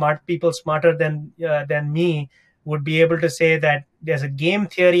other smart people smarter than me would be able to say that there's a game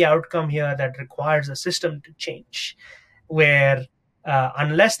theory outcome here that requires the system to change, where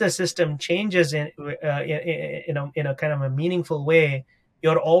unless the system changes in a kind of a meaningful way,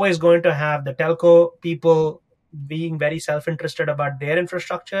 you're always going to have the telco people being very self-interested about their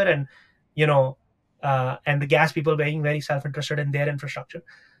infrastructure, and and the gas people being very self-interested in their infrastructure.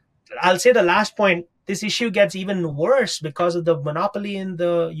 I'll say the last point, this issue gets even worse because of the monopoly in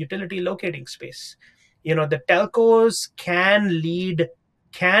the utility locating space. The telcos can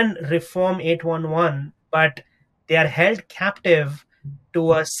reform 811, but they are held captive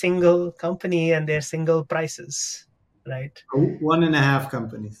to a single company and their single prices, right? One and a half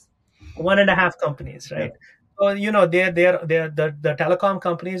companies. One and a half companies, Yeah. right? So, the telecom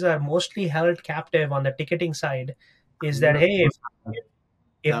companies are mostly held captive on the ticketing side. Is that, Europe hey,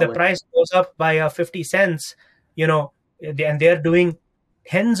 if that the way. price goes up by 50 cents, and they're doing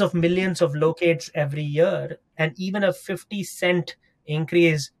tens of millions of locates every year, and even a 50-cent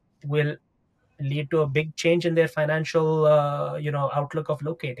increase will lead to a big change in their financial, outlook of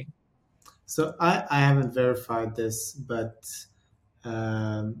locating. So I haven't verified this, but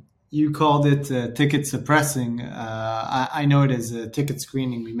you called it ticket suppressing. I know it is ticket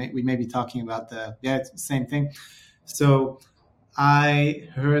screening. We may be talking about it's the same thing. So I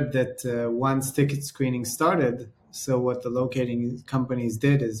heard that once ticket screening started, so what the locating companies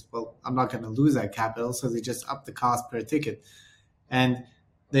did is, well, I'm not going to lose that capital, so they just upped the cost per ticket. And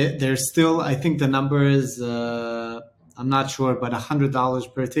they're still, I think the number is, I'm not sure, but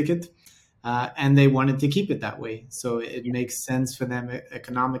 $100 per ticket. And they wanted to keep it that way. So it makes sense for them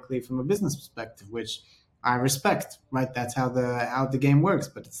economically from a business perspective, which I respect, right? That's how the game works.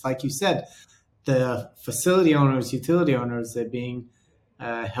 But it's like you said, the facility owners, utility owners, they're being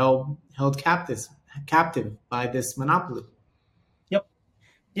held captive by this monopoly. Yep.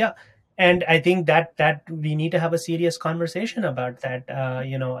 Yeah. And I think that we need to have a serious conversation about that.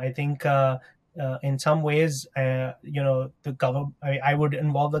 I think in some ways, the government, I would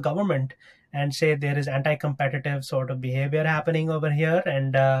involve the government and say there is anti-competitive sort of behavior happening over here,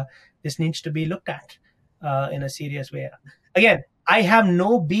 and this needs to be looked at in a serious way. Again, I have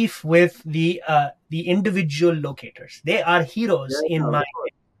no beef with the individual locators. They are heroes in my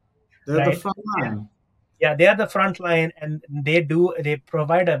They're the right. front line. Yeah, they are the front line, and they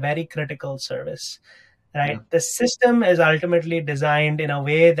provide a very critical service, right? Yeah. The system is ultimately designed in a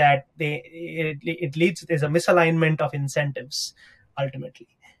way that it leads, there's a misalignment of incentives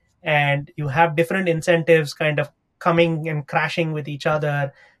ultimately, and you have different incentives kind of coming and crashing with each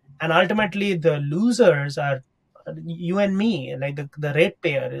other, and ultimately the losers are you and me, like the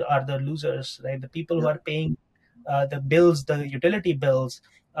ratepayer are the losers, right? The people who Yeah. are paying the bills, the utility bills,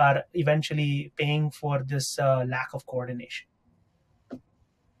 are eventually paying for this lack of coordination.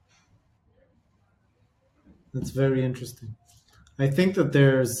 That's very interesting. I think that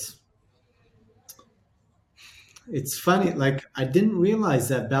it's funny, like I didn't realize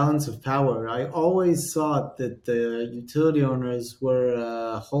that balance of power. I always thought that the utility owners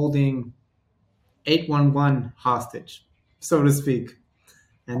were holding 811 hostage, so to speak.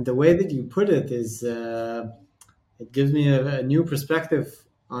 And the way that you put it is, it gives me a new perspective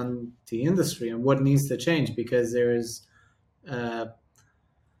on the industry and what needs to change, because uh,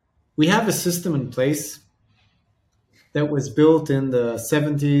 we have a system in place that was built in the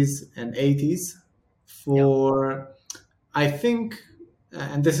 70s and 80s Yeah. for, I think,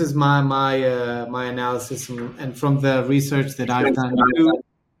 and this is my analysis and from the research that I've done,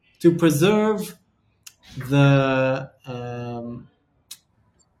 to preserve the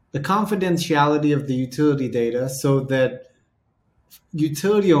the confidentiality of the utility data so that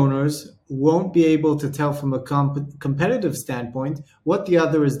utility owners won't be able to tell from a competitive standpoint what the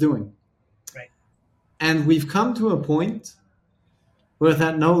other is doing. Right. And we've come to a point where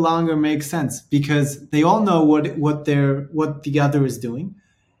that no longer makes sense because they all know what the other is doing.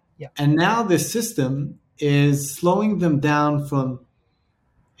 Yeah. And now this system is slowing them down from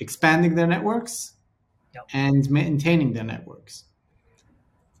expanding their networks and maintaining their networks.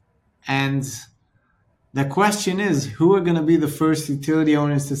 And the question is, who are going to be the first utility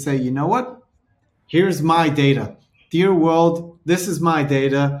owners to say, you know what? Here's my data. Dear world, this is my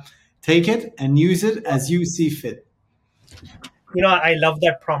data. Take it and use it as you see fit. I love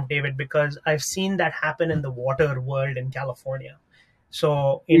that prompt, David, because I've seen that happen in the water world in California.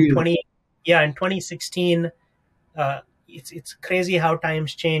 So in 2016, it's crazy how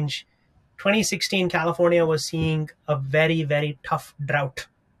times change. 2016, California was seeing a very, very tough drought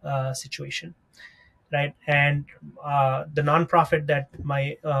situation, right? And the nonprofit that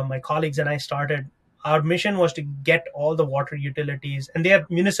my colleagues and I started, our mission was to get all the water utilities, and they are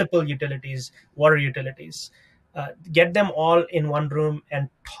municipal utilities, water utilities, get them all in one room and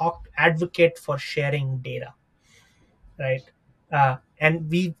advocate for sharing data, right?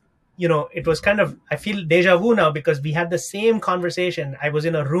 And we, it was kind of, I feel deja vu now because we had the same conversation. I was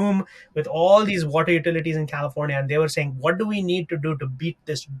in a room with all these water utilities in California, and they were saying, what do we need to do to beat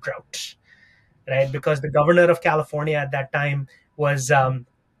this drought? Right? Because the governor of California at that time was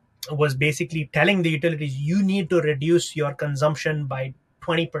basically telling the utilities, you need to reduce your consumption by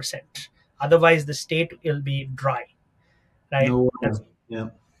 20%. Otherwise, the state will be dry, right? No water. Yeah.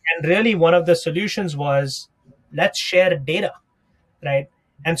 And really, one of the solutions was, let's share data, right?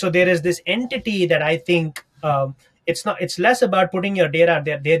 And so there is this entity that I think it's less about putting your data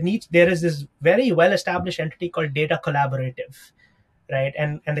there. There is this very well established entity called Data Collaborative, right?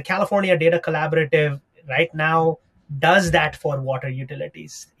 And the California Data Collaborative right now does that for water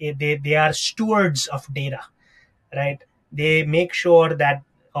utilities. They are stewards of data, right? They make sure that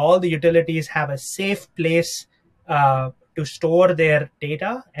all the utilities have a safe place to store their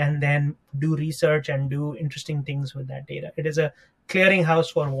data and then do research and do interesting things with that data. It is a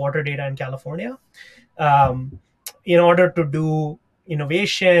clearinghouse for water data in California in order to do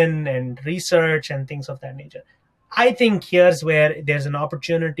innovation and research and things of that nature. I think here's where there's an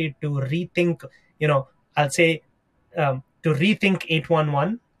opportunity to rethink, I'll say to rethink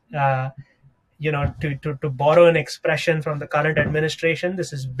 811, to borrow an expression from the current administration.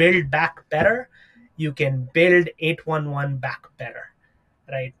 This is build back better. You can build 811 back better,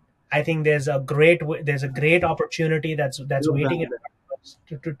 right? I think there's a great opportunity that's waiting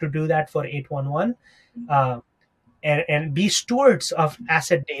to do that for 811, and be stewards of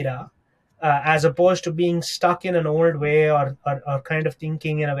asset data, as opposed to being stuck in an old way or kind of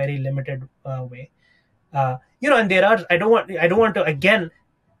thinking in a very limited way. And there are, I don't want to, again,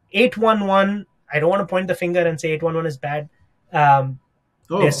 811, I don't want to point the finger and say 811 is bad.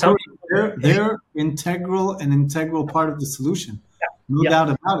 There's some they're an integral part of the solution. No doubt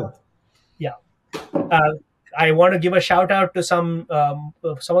about it. Yeah. I want to give a shout out to some of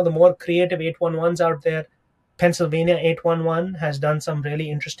the more creative 811s out there. Pennsylvania 811 has done some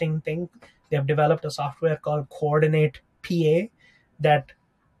really interesting thing. They have developed a software called Coordinate PA that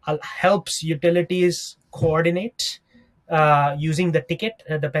helps utilities coordinate using the ticket,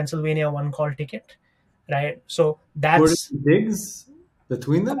 the Pennsylvania one call ticket, right? So that's digs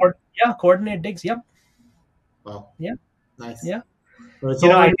between them. Coordinate digs. Yep. Wow. Yeah. Nice. Yeah.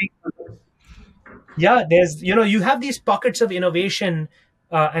 I think, there's you have these pockets of innovation,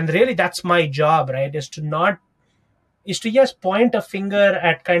 and really that's my job, right? Is to just point a finger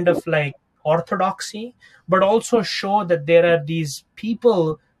at kind of like orthodoxy, but also show that there are these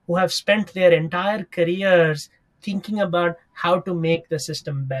people who have spent their entire careers thinking about how to make the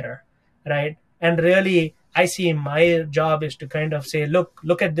system better, right? And really, I see my job is to kind of say,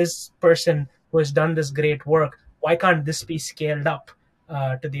 look at this person who has done this great work. Why can't this be scaled up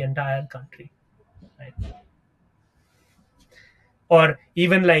to the entire country, right? Or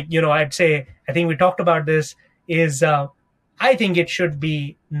even like, I'd say, I think we talked about this, is I think it should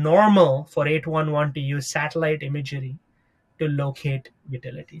be normal for 811 to use satellite imagery to locate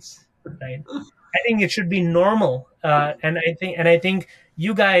utilities, right? I think it should be normal, and I think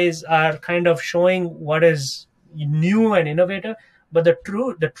you guys are kind of showing what is new and innovative. But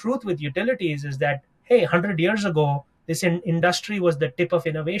the truth with utilities is that, hey, 100 years ago, this industry was the tip of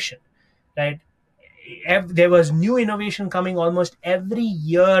innovation, right? There was new innovation coming almost every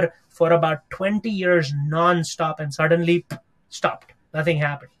year for about 20 years non-stop, and suddenly stopped. Nothing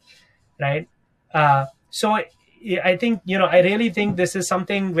happened, right? So I think, I really think this is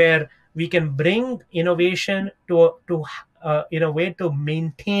something where we can bring innovation to in a way to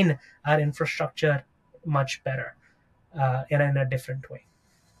maintain our infrastructure much better, in a different way.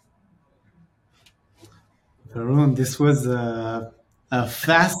 Varun, this was a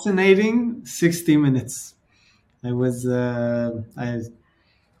fascinating 60 minutes. I was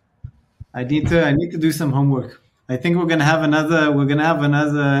I need to do some homework. I think we're gonna have another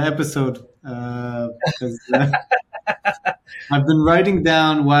episode because I've been writing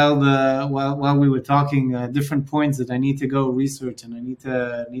down while we were talking different points that I need to go research and I need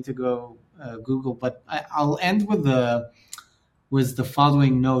to go Google. But I'll end with the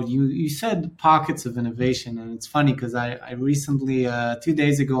following note. You said pockets of innovation, and it's funny because I recently 2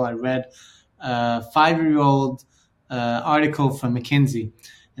 days ago I read a 5-year-old article from McKinsey,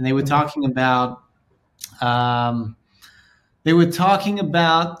 and they were talking about. They were talking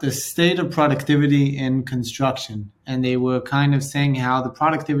about the state of productivity in construction, and they were kind of saying how the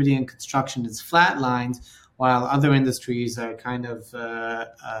productivity in construction is flatlined, while other industries are kind of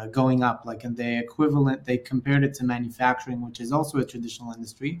going up. Like in the equivalent, they compared it to manufacturing, which is also a traditional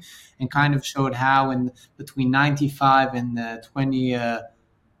industry, and kind of showed how in between 95 and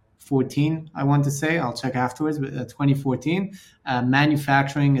 2014, I want to say, I'll check afterwards, but 2014,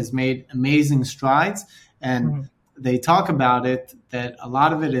 manufacturing has made amazing strides, and they talk about it that a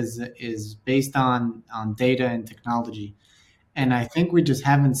lot of it is based on data and technology. And I think we just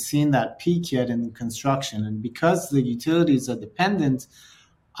haven't seen that peak yet in construction. And because the utilities are dependent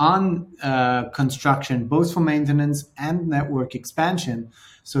on construction, both for maintenance and network expansion,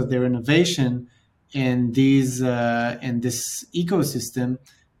 so their innovation in these in this ecosystem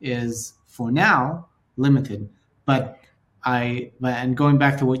is for now limited. But and going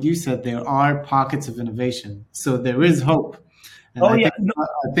back to what you said, there are pockets of innovation, so there is hope, and I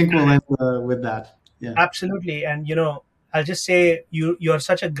think we'll end with that. Yeah, absolutely. And I'll just say you're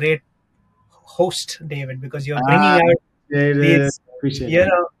such a great host, David, because you're bringing out these,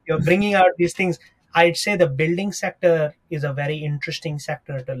 you're bringing out these things. I'd say the building sector is a very interesting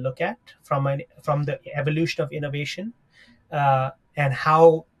sector to look at from the evolution of innovation, and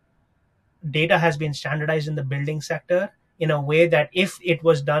how data has been standardized in the building sector in a way that if it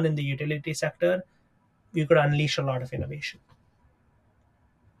was done in the utility sector, you could unleash a lot of innovation.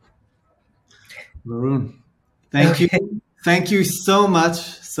 Varun, thank you. Thank you so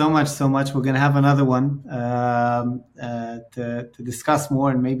much. We're going to have another one to discuss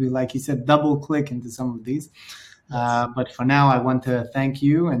more and maybe, like you said, double click into some of these. But for now, I want to thank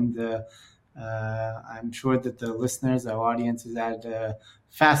you, and I'm sure that the listeners, our audience, has had a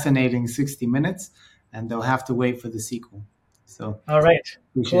fascinating 60 minutes, and they'll have to wait for the sequel. So, all right,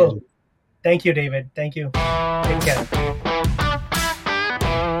 cool. It. Thank you, David. Thank you. Take care.